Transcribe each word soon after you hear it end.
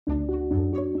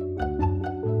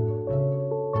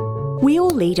We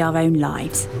all lead our own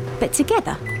lives, but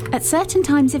together, at certain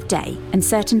times of day and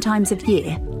certain times of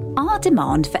year, our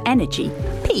demand for energy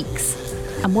peaks.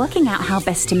 And working out how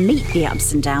best to meet the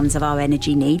ups and downs of our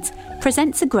energy needs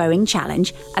presents a growing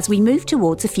challenge as we move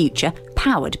towards a future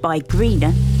powered by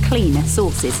greener, cleaner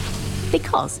sources.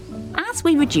 Because as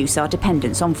we reduce our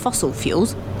dependence on fossil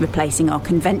fuels, replacing our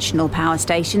conventional power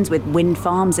stations with wind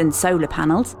farms and solar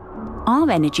panels,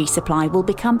 our energy supply will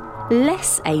become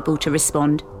less able to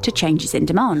respond to changes in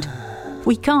demand.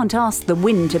 We can't ask the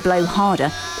wind to blow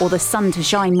harder or the sun to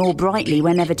shine more brightly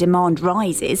whenever demand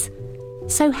rises.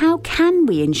 So how can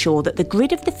we ensure that the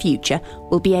grid of the future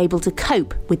will be able to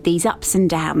cope with these ups and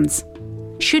downs?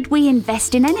 Should we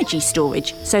invest in energy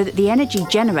storage so that the energy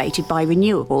generated by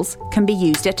renewables can be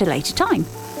used at a later time?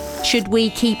 Should we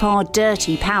keep our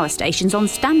dirty power stations on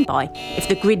standby if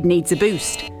the grid needs a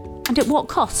boost? And at what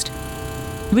cost?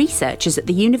 Researchers at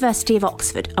the University of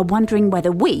Oxford are wondering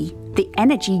whether we, the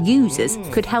energy users,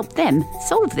 could help them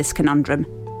solve this conundrum.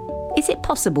 Is it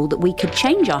possible that we could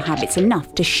change our habits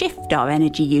enough to shift our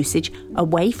energy usage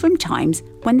away from times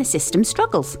when the system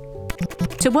struggles?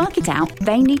 To work it out,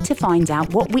 they need to find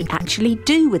out what we actually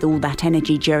do with all that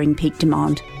energy during peak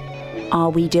demand. Are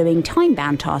we doing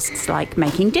time-bound tasks like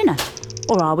making dinner?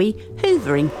 Or are we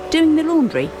hoovering, doing the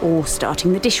laundry, or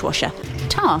starting the dishwasher?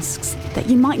 Tasks that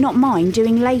you might not mind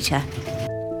doing later.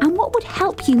 And what would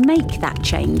help you make that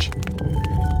change?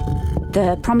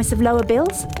 The promise of lower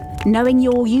bills? Knowing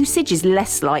your usage is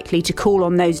less likely to call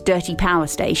on those dirty power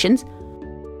stations?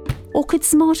 Or could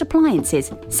smart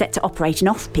appliances set to operate in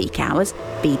off-peak hours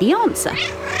be the answer?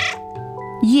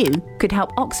 You could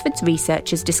help Oxford's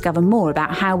researchers discover more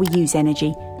about how we use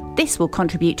energy. This will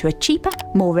contribute to a cheaper,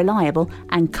 more reliable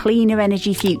and cleaner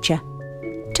energy future.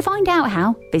 To find out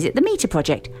how, visit the Meter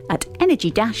Project at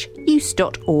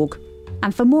energy-use.org.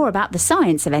 And for more about the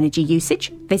science of energy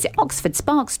usage, visit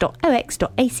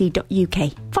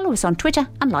oxfordsparks.ox.ac.uk. Follow us on Twitter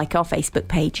and like our Facebook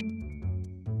page.